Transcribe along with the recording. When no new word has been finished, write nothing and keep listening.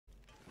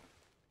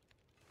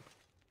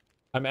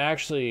I'm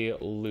actually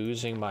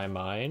losing my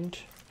mind.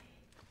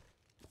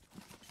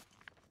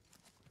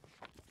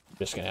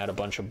 Just gonna add a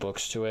bunch of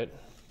books to it.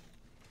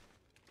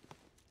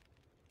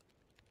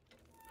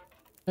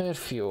 Add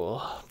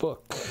fuel.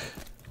 Book.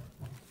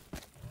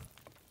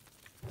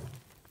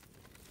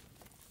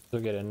 So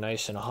get it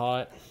nice and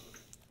hot.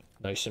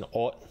 Nice and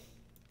hot.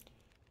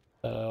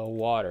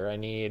 Water. I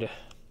need...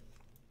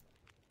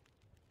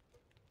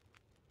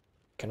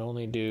 Can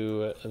only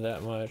do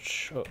that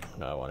much. Oh,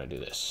 no, I want to do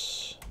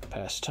this.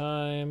 Past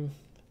time.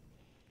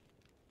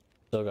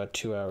 Still got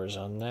 2 hours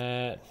on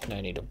that. And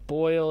I need to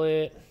boil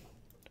it.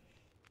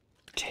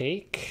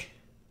 Take.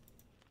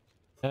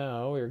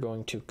 Now we're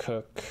going to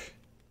cook.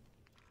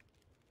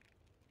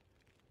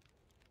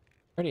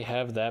 Already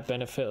have that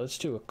benefit. Let's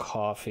do a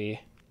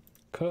coffee.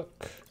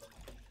 Cook.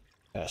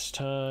 Past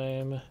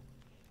time.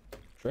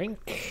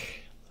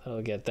 Drink.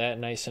 I'll get that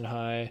nice and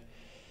high.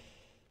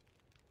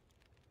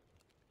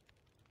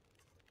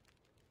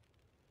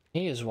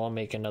 May as well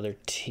make another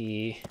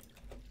tea.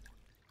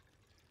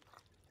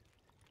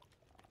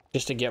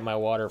 Just to get my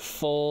water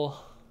full.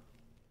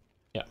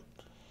 Yeah.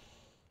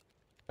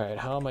 Alright,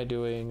 how am I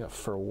doing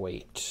for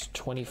weight?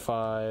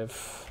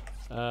 25.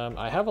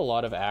 I have a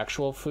lot of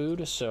actual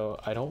food, so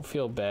I don't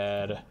feel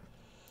bad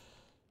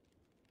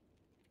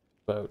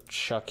about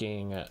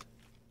chucking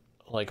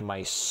like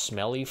my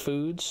smelly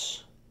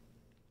foods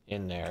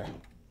in there.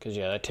 Because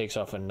yeah, that takes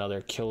off another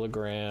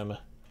kilogram.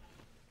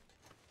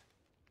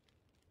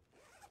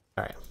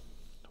 Alright.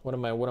 What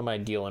am I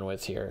dealing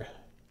with here?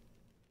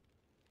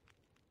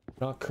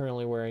 Not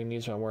currently wearing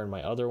these, I'm wearing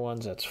my other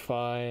ones, that's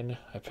fine.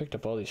 I picked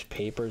up all these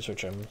papers,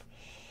 which I'm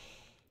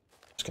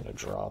just gonna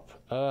drop.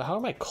 How are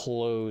my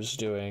clothes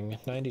doing?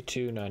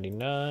 92,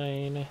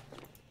 99.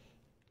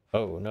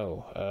 Oh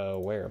no,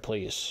 wear,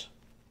 please.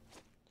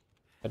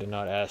 I did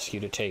not ask you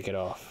to take it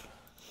off.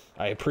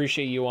 I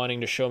appreciate you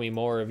wanting to show me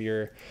more of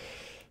your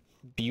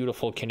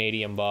beautiful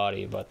Canadian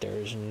body, but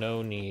there's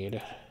no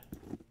need.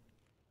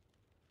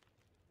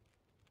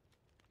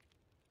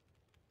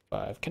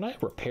 5. Can I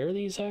repair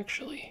these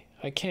actually?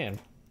 I can.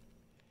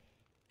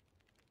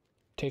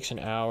 Takes an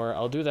hour.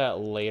 I'll do that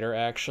later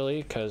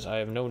actually, because I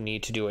have no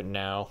need to do it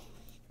now.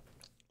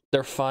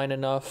 They're fine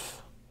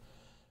enough.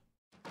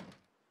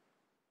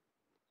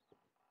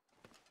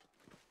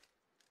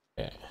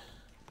 Okay.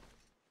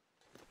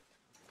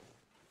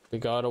 We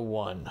got a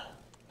 1.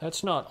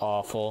 That's not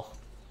awful.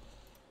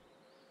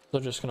 So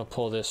just gonna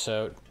pull this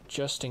out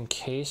just in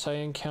case I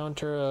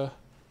encounter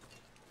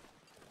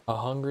a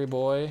hungry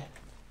boy.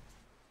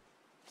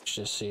 Let's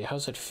just see,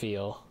 how's it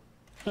feel?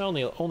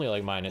 Only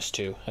like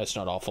 -2. That's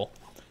not awful.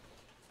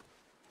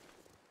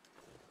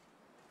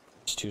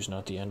 -2's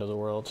not the end of the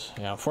world.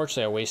 Yeah,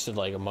 unfortunately I wasted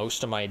like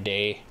most of my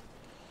day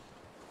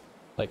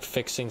like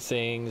fixing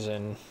things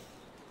and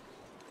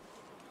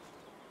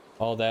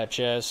all that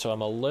jazz, so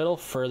I'm a little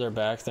further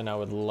back than I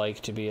would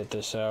like to be at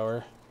this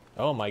hour.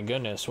 Oh my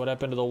goodness, what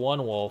happened to the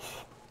one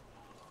wolf?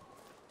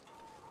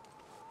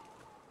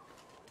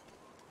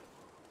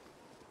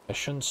 I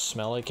shouldn't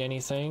smell like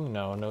anything.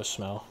 No, no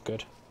smell.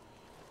 Good.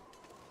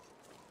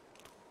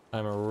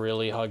 I'm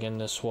really hugging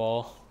this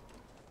wall.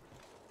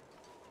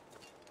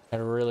 I'd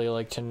really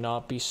like to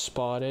not be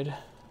spotted.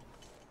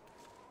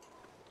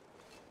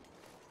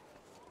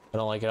 I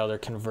don't like how they're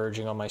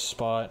converging on my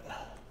spot.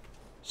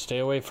 Stay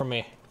away from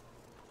me.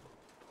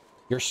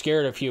 You're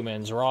scared of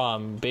humans. Raw,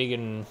 I'm big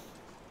and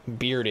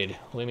bearded.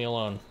 Leave me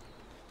alone.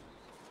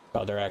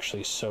 Oh, they're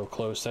actually so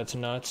close. That's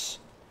nuts.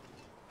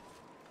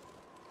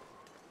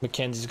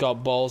 Mackenzie's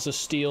got balls of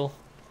steel.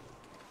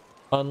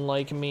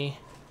 Unlike me.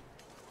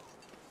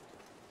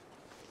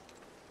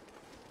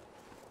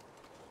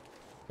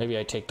 Maybe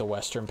I take the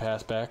western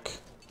path back.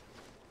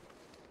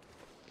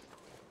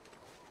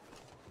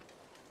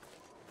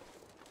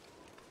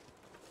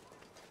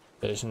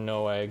 There's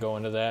no way I go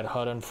into that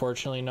hut,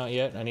 unfortunately, not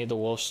yet. I need the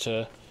wolves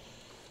to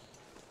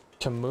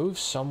move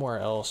somewhere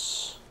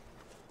else.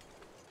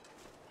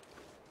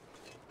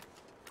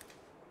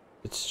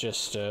 It's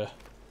just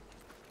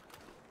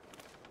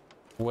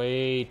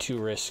way too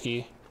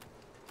risky.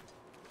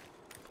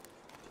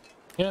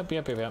 Yep.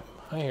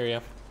 I hear ya.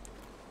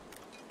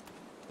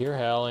 You're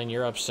howling,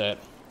 you're upset.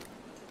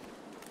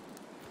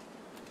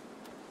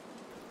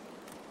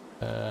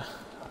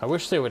 I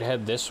wish they would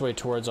head this way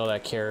towards all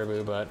that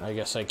caribou, but I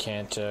guess I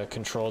can't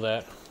control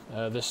that.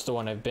 This is the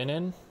one I've been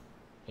in?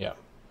 Yeah.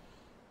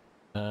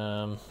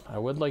 I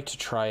would like to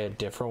try a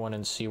different one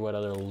and see what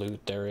other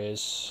loot there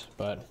is,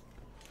 but...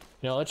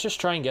 You know, let's just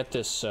try and get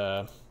this,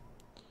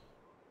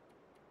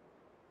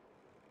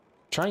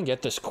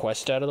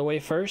 quest out of the way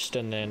first,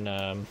 and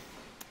then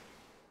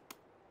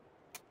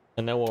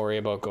we'll worry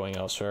about going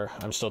elsewhere.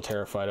 I'm still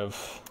terrified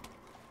of...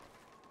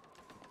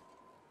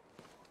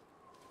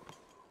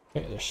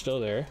 Okay, they're still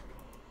there.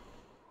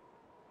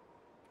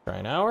 Try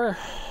an hour.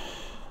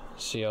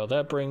 See how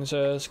that brings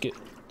us. Get...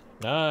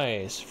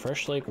 Nice!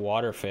 Fresh lake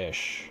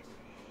waterfish.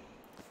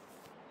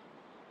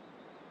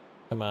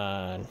 Come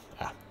on.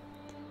 Ah.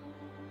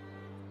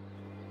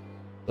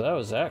 So that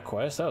was that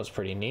quest. That was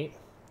pretty neat.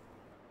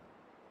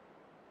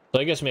 So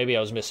I guess maybe I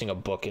was missing a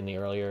book in the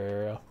earlier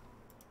area.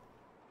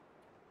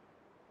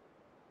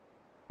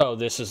 Oh,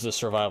 this is the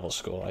survival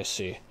school. I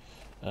see.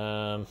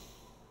 Okay.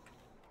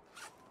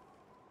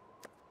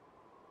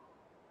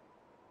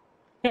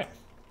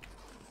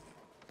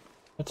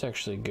 That's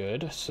actually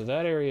good. So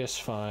that area is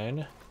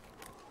fine.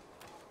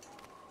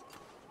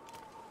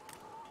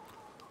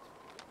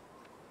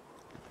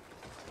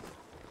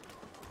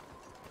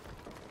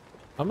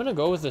 I'm gonna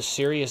go with a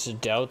serious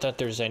doubt that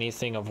there's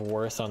anything of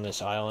worth on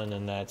this island,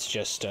 and that's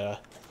just an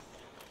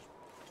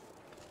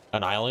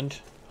island,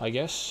 I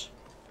guess.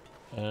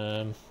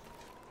 Try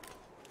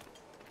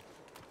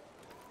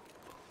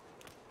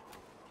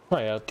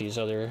out these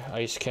other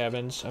ice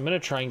cabins. I'm gonna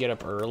try and get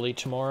up early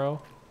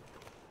tomorrow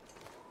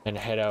and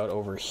head out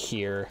over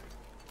here.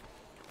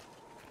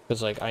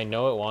 Because, like, I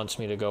know it wants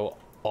me to go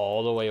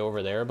all the way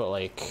over there, but,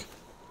 like,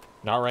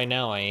 not right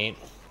now, I ain't.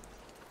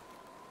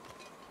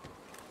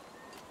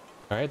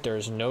 Alright,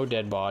 there's no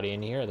dead body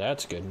in here.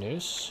 That's good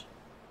news.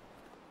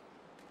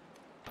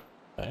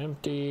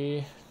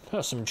 Empty.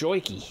 Oh, some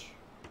joikey.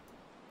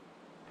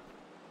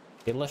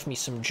 They left me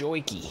some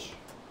joikey.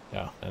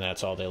 Oh, and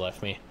that's all they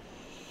left me.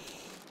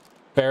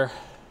 Fair.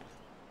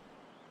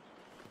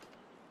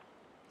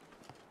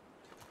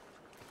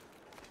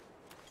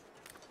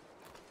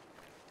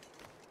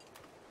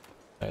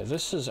 Okay,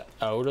 this is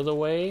out of the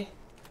way.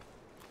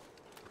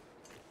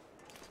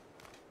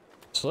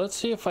 So let's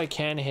see if I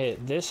can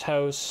hit this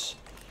house.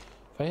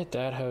 If I hit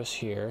that house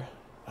here.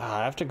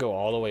 I have to go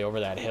all the way over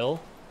that hill.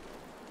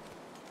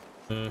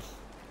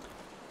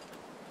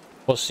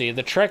 We'll see.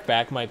 The trek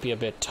back might be a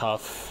bit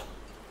tough.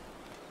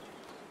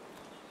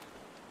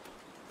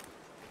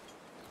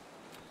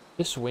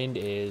 This wind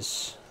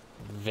is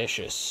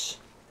vicious.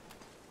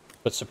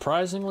 But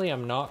surprisingly,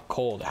 I'm not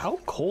cold. How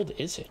cold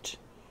is it?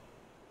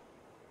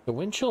 The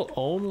wind chill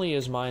only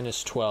is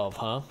 -12,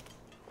 huh?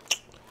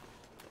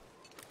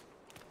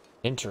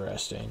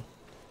 Interesting.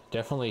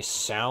 Definitely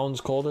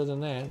sounds colder than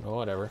that. Oh,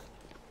 whatever.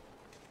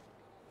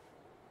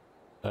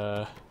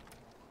 Oh,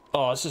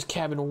 this is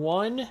cabin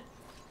 1?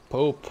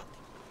 Poop.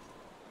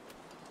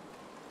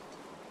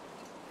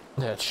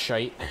 That's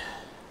shite.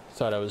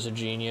 Thought I was a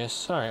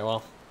genius. Alright,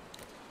 well.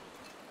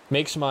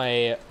 Makes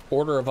my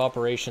order of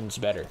operations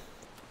better.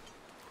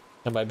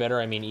 And by better,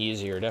 I mean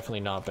easier.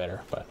 Definitely not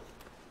better, but...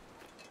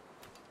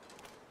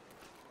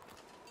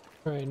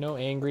 Alright, no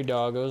angry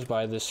doggos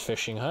by this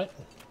fishing hut.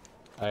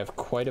 I have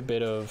quite a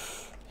bit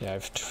of... Yeah, I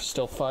have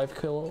still 5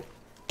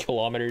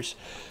 kilometers.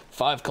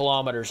 5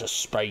 kilometers of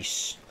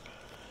space.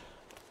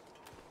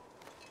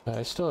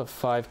 I still have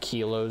 5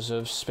 kilos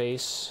of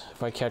space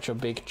if I catch a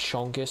big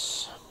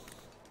chunkus.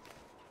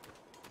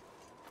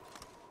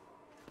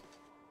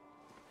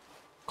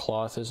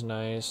 Cloth is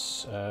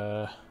nice.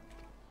 I'll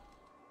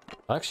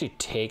actually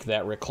take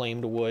that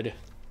reclaimed wood.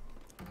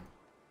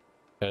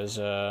 Because,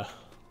 I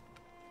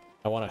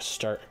want to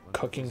start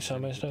cooking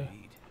some of stuff.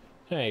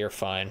 Yeah, you're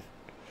fine.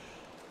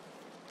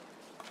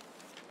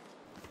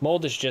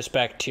 Mold is just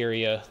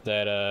bacteria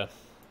that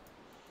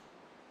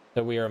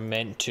that we are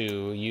meant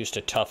to use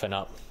to toughen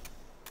up.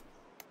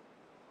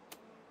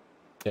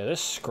 Yeah,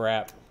 this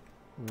scrap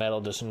metal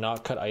does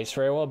not cut ice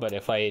very well, but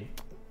if I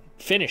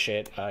finish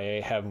it,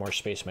 I have more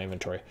space in my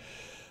inventory,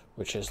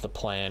 which is the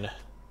plan.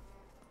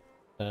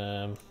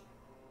 I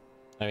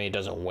mean, it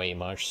doesn't weigh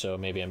much, so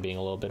maybe I'm being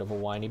a little bit of a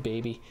whiny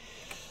baby.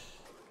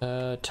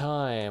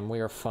 Time,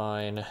 we are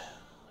fine.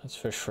 Let's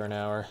fish for an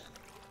hour.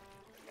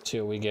 See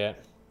what we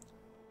get.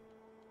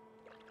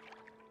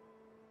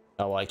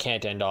 Oh, well, I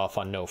can't end off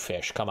on no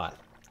fish. Come on.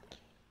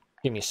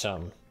 Give me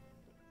some.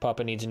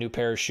 Papa needs a new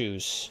pair of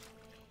shoes.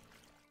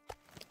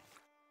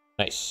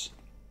 Nice.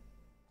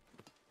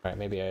 Alright,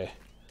 maybe I...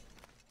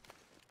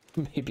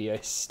 Maybe I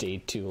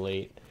stayed too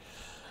late.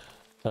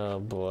 Oh,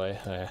 boy.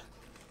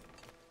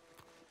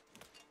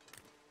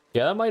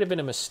 Yeah, that might have been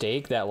a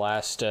mistake, that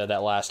last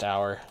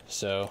hour.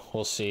 So,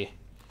 we'll see.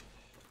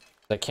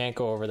 I can't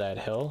go over that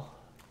hill.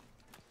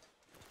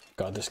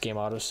 God, this game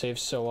autosaves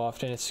so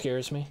often, it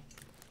scares me.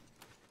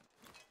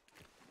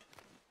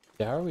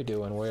 Yeah, how are we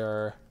doing?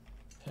 We're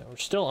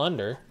still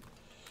under,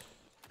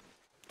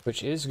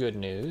 which is good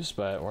news,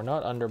 but we're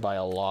not under by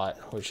a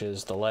lot, which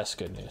is the less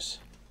good news.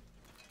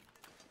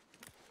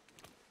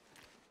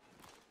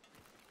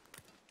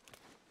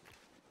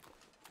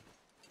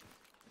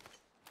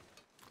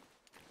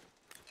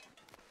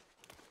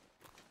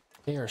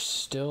 They are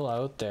still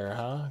out there,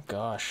 huh?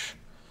 Gosh.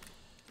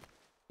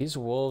 These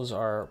wolves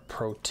are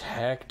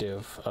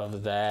protective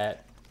of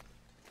that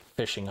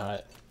fishing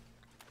hut.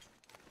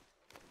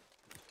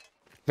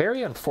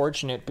 Very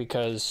unfortunate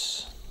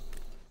because...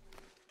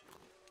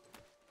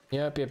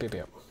 Yep.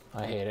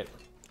 I hate it.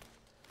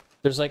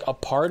 There's like a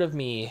part of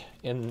me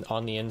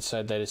on the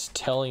inside that is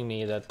telling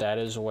me that that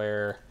is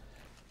where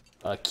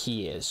a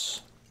key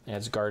is. And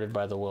it's guarded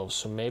by the wolves.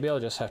 So maybe I'll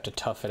just have to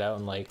tough it out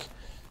and like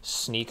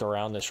sneak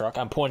around this rock.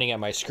 I'm pointing at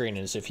my screen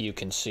as if you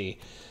can see.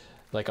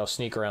 Like I'll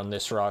sneak around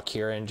this rock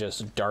here and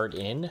just dart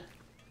in. I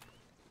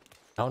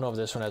don't know if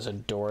this one has a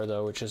door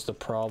though, which is the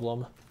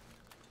problem.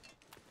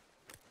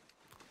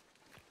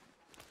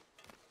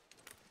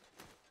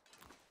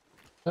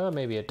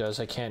 Maybe it does.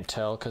 I can't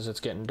tell because it's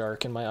getting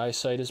dark and my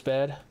eyesight is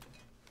bad.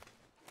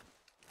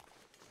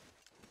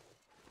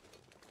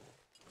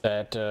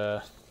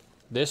 That,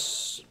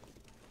 this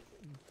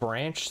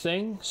branch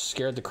thing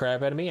scared the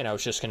crap out of me, and I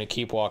was just gonna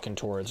keep walking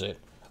towards it.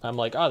 I'm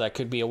like, oh, that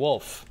could be a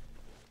wolf.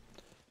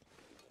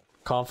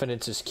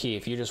 Confidence is key.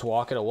 If you just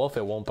walk at a wolf,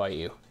 it won't bite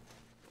you.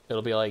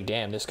 It'll be like,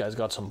 damn, this guy's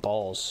got some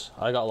balls.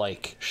 I got,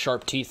 like,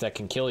 sharp teeth that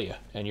can kill you,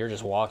 and you're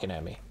just walking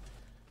at me.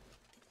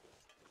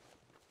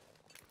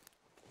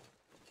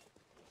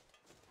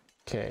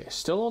 Okay,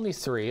 still only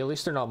 3. At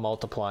least they're not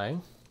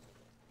multiplying.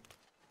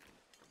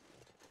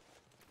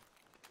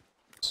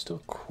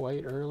 Still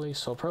quite early,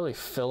 so I'll probably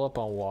fill up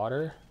on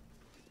water.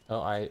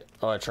 Oh, I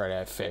tried to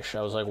have fish.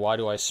 I was like, why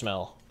do I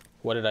smell?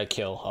 What did I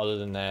kill other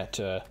than that,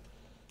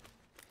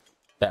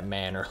 that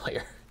man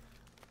earlier?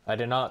 I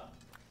did not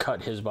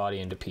cut his body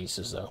into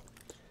pieces, though.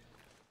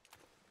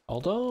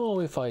 Although,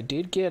 if I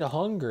did get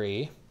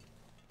hungry,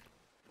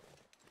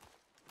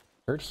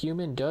 hurt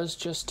human does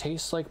just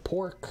taste like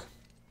pork.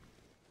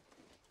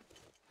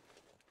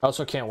 I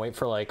also can't wait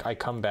for, like, I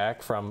come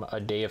back from a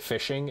day of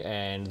fishing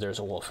and there's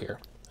a wolf here.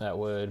 That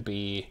would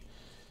be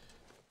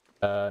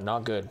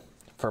not good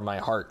for my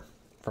heart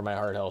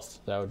health.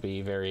 That would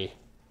be very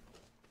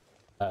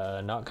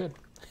not good.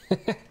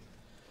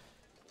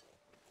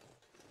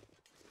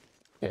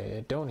 Okay,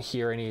 I don't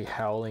hear any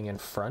howling in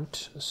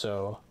front,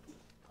 so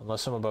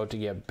unless I'm about to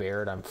get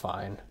bared, I'm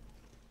fine.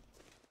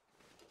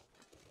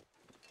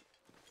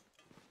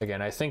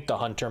 Again, I think the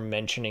hunter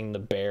mentioning the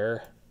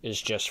bear is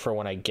just for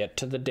when I get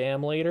to the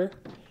dam later.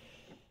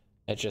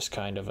 It's just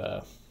kind of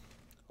a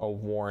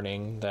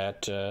warning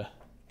that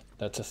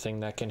that's a thing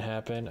that can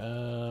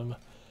happen.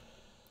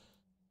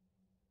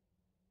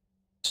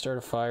 Start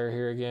a fire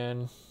here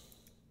again.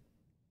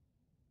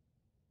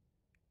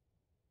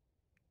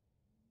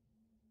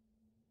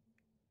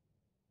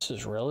 This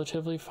is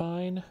relatively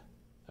fine.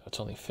 Oh, it's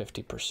only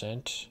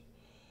 50%.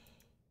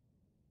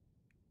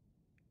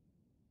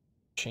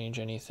 Change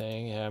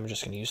anything? Yeah, I'm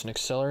just gonna use an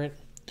accelerant.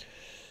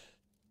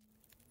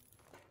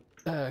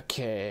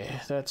 Okay,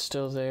 that's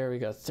still there. We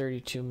got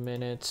 32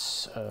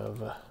 minutes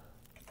of...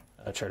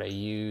 I'll try to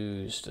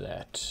use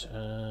that.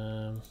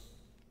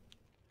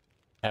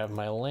 Have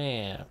my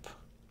lamp.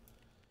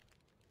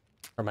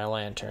 Or my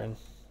lantern.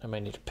 I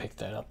might need to pick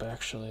that up,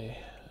 actually.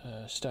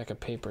 Stack of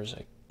papers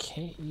I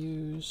can't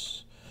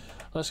use.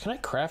 Les, can I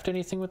craft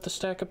anything with the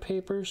stack of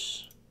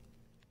papers?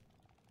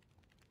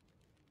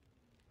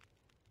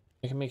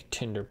 I can make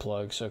tinder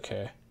plugs,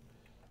 okay.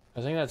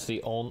 I think that's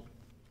the only...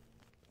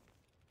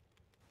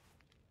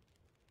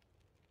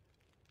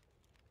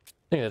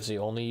 I think that's the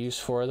only use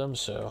for them,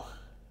 so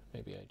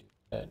maybe I do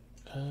that.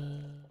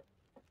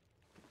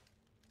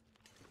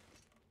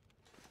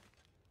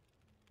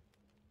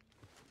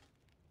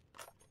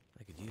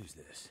 I could use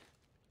this.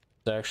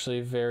 It's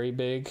actually very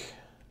big.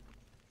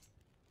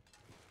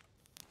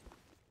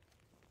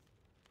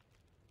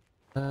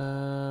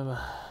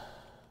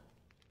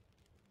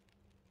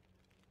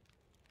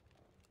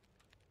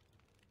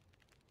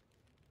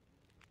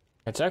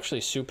 It's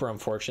actually super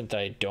unfortunate that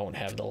I don't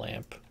have the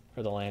lamp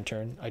or the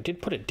lantern. I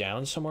did put it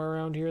down somewhere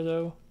around here,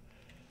 though.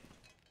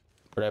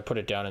 Or did I put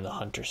it down in the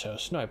hunter's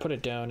house? No, I put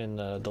it down in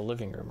the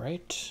living room,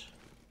 right?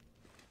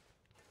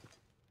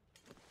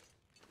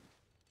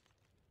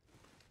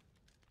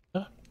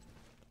 Huh?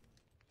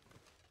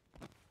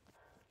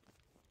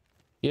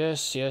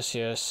 Yes, yes,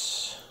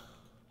 yes.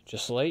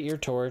 Just light your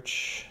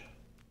torch.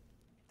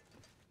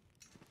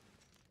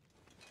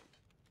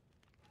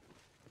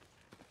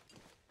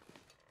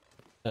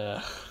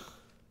 Ugh.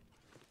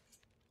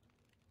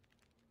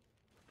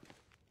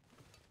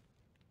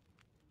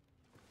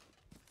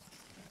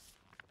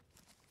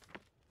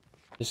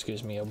 This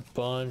gives me a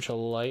bunch of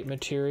light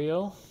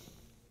material.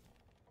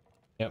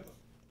 Yep.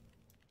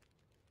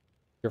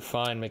 You're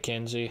fine,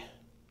 Mackenzie.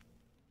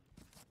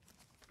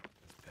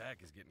 Pack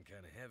is getting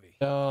kind of heavy.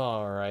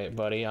 Alright,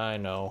 buddy, I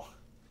know.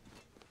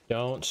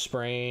 Don't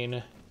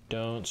sprain.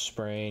 Don't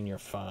sprain, you're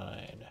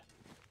fine.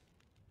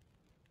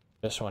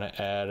 Just want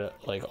to add,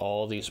 like,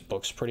 all these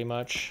books pretty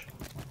much.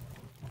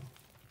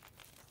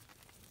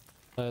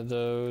 Add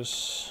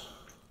those.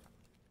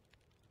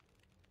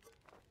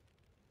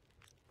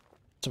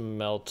 Some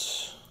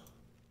melt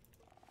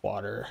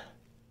water.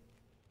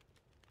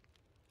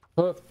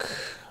 Hook.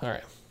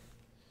 Alright.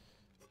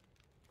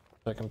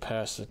 I can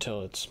pass it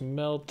till it's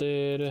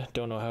melted.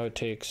 Don't know how it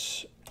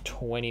takes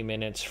 20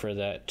 minutes for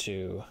that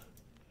to...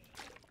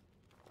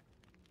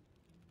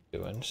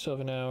 Doing. Still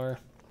have an hour.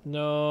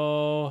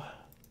 No.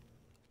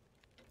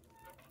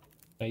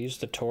 I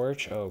used the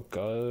torch. Oh,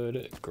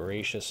 good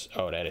gracious.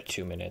 Oh, it added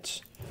 2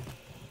 minutes.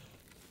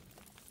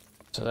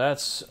 So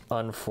that's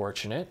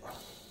unfortunate.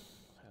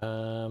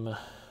 I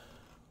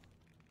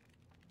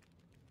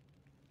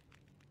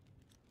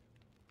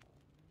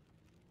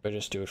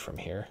just do it from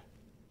here.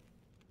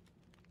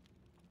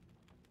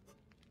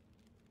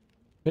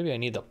 Maybe I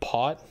need the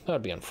pot. That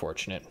would be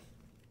unfortunate.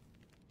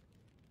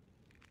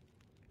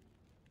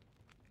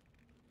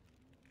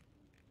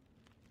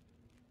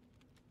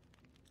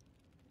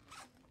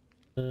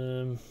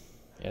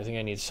 Yeah, I think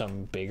I need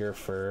something bigger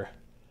for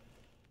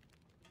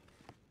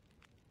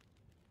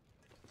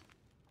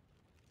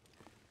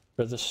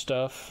the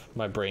stuff.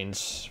 My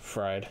brain's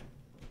fried.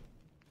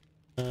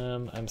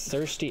 I'm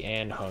thirsty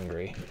and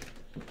hungry.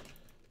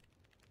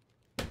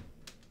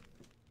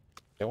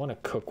 I want to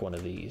cook one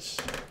of these.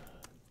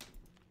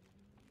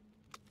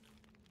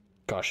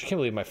 Gosh, I can't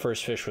believe my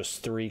first fish was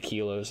 3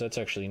 kilos. That's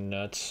actually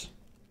nuts.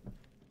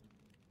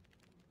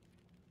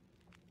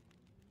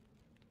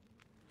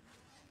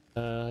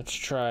 Let's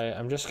try.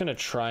 I'm just gonna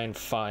try and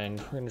find.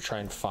 We're gonna try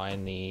and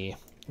find the.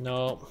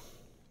 No,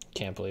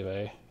 can't believe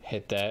I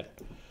hit that.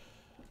 I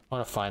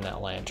want to find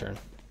that lantern.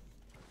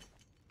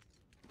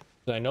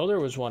 I know there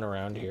was one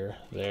around here.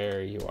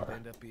 There you are.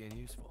 End up being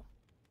useful.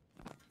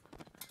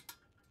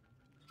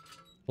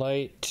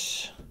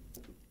 Light.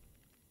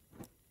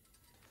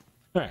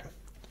 All right.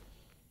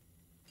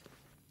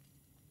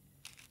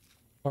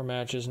 More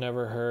matches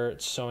never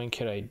hurt. Sewing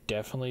kit I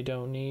definitely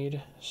don't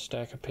need.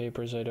 Stack of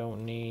papers I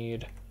don't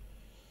need.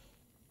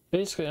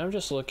 Basically, I'm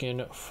just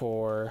looking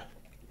for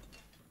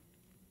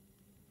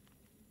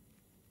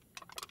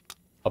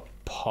a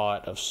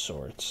pot of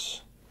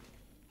sorts.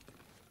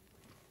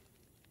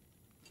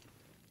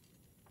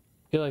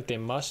 I feel like they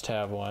must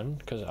have one,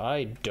 because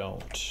I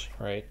don't,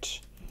 right?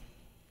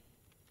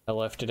 I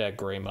left it at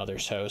Grey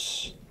Mother's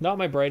house. Not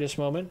my brightest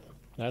moment,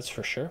 that's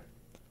for sure.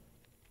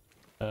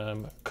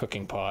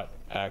 Cooking pot,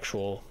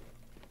 actual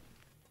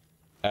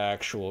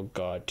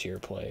god tier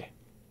play.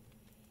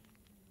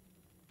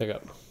 Pick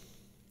up.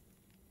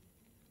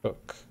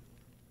 Cook.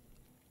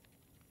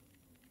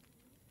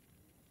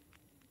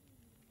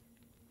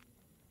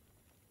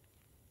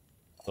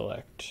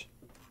 Select.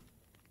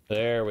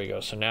 There we go.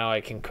 So now I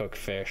can cook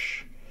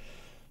fish.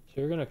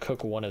 So we're gonna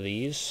cook one of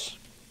these.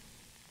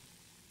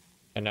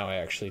 And now I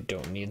actually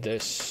don't need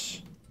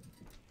this.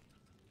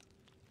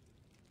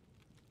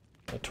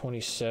 At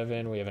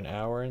 27, we have an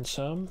hour and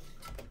some.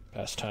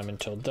 Past time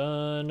until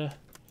done.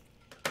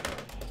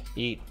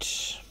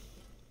 Eat.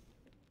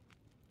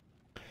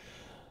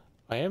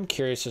 I am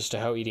curious as to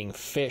how eating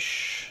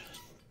fish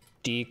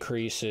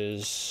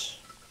decreases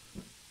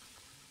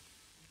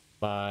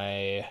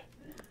my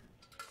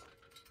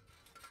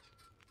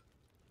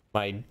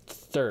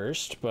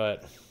thirst,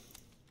 but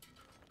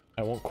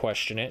I won't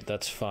question it.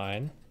 That's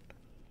fine.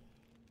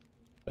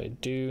 I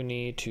do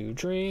need to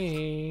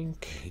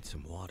drink. I need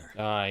some water.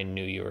 I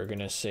knew you were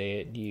gonna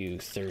say it, you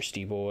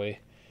thirsty boy.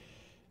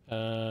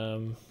 I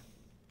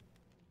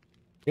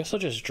guess I'll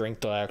just drink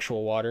the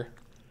actual water.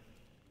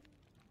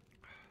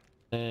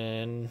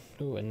 And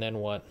ooh, and then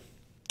what?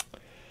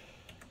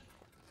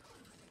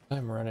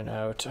 I'm running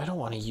out. I don't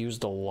want to use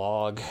the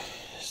log.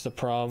 Is the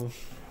problem.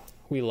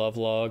 We love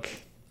log.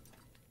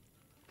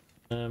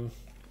 Grab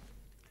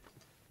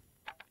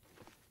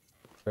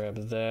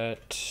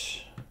that.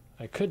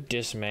 I could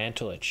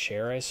dismantle a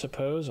chair, I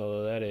suppose,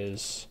 although that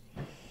is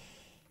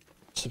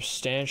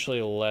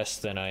substantially less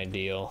than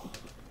ideal.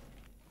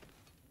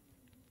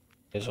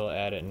 May as well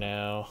add it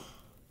now.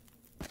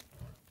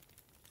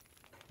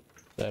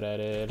 That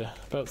added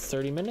about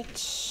 30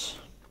 minutes.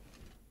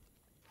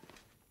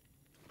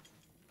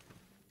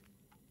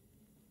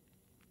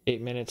 8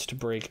 minutes to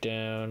break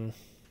down.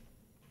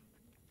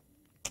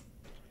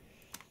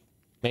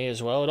 May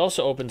as well. It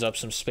also opens up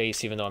some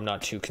space, even though I'm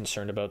not too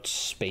concerned about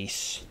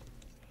space.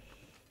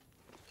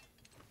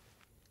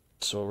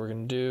 So what we're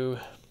gonna do,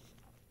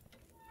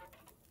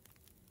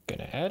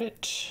 gonna add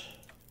it.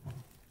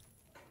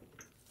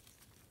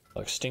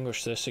 I'll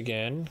extinguish this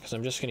again, because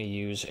I'm just gonna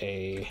use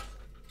a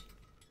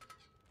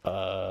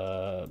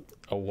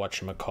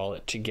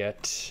whatchamacallit to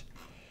get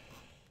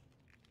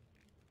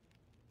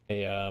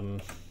a,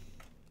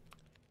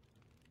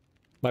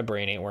 my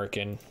brain ain't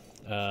working.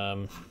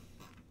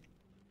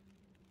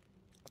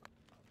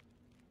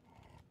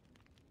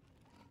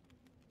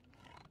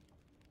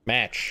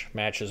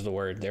 Match is the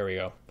word. There we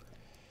go.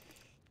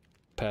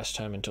 Past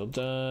time until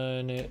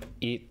done.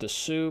 Eat the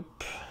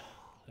soup.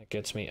 That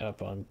gets me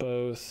up on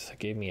both. That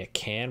gave me a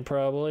can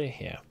probably.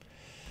 Yeah.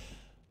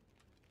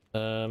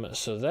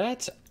 So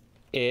that's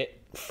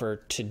it for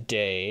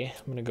today.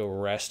 I'm gonna go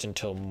rest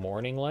until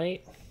morning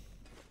light.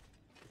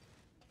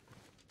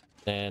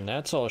 And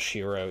that's all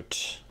she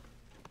wrote.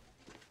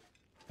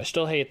 I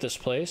still hate this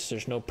place.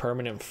 There's no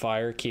permanent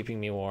fire keeping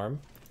me warm.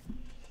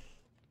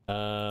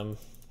 I'm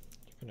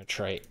gonna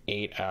try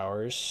 8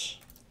 hours.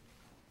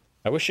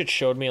 I wish it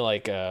showed me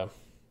like a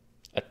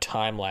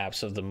time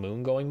lapse of the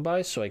moon going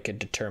by so I could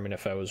determine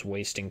if I was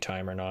wasting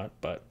time or not,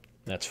 but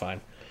that's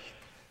fine.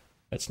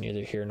 That's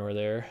neither here nor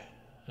there.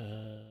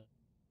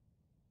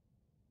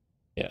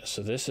 Yeah,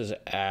 so this is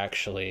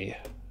actually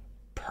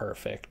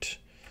perfect.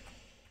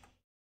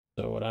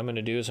 So what I'm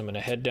gonna do is I'm gonna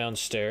head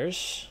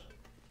downstairs.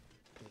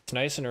 It's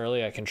nice and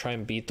early. I can try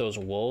and beat those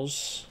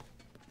wolves